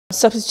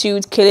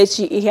Substitute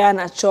Kelechi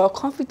Iheanacho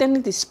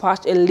confidently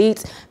dispatched a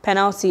late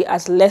penalty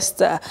as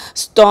Leicester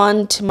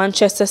stunned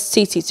Manchester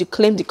City to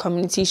claim the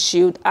Community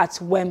Shield at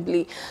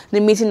Wembley. The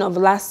meeting of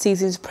last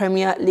season's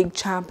Premier League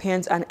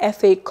champions and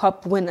FA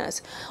Cup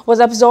winners was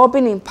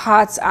absorbing in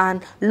parts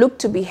and looked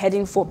to be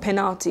heading for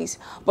penalties,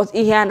 but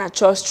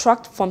Iheanacho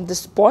struck from the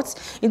spot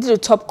into the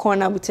top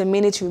corner with a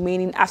minute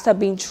remaining after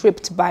being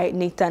tripped by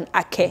Nathan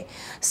Ake.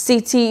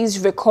 City's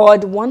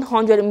record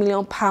 £100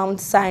 million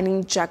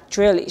signing Jack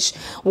Grealish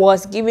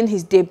was given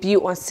his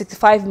debut on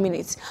 65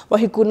 minutes, but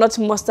he could not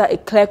muster a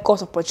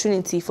clear-cut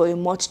opportunity for a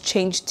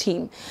much-changed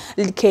team.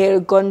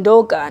 Ilkay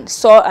Gundogan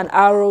saw an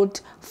arrowed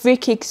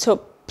free-kick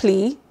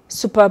superbly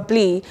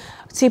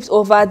tipped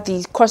over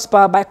the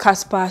crossbar by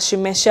Kasper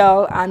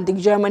Schmeichel, and the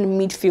German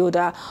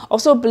midfielder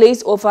also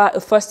blazed over a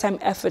first-time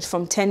effort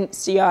from 10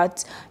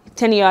 yards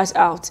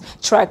out.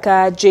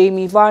 Striker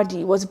Jamie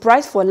Vardy was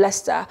bright for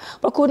Leicester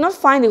but could not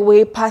find a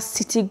way past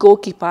City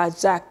goalkeeper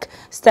Zach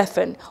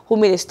Steffen, who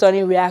made a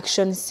stunning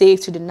reaction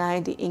save to deny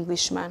the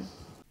Englishman.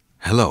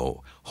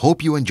 Hello,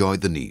 hope you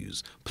enjoyed the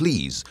news.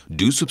 Please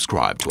do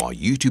subscribe to our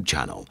YouTube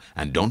channel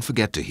and don't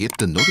forget to hit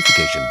the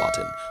notification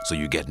button so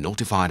you get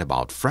notified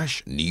about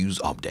fresh news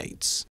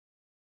updates.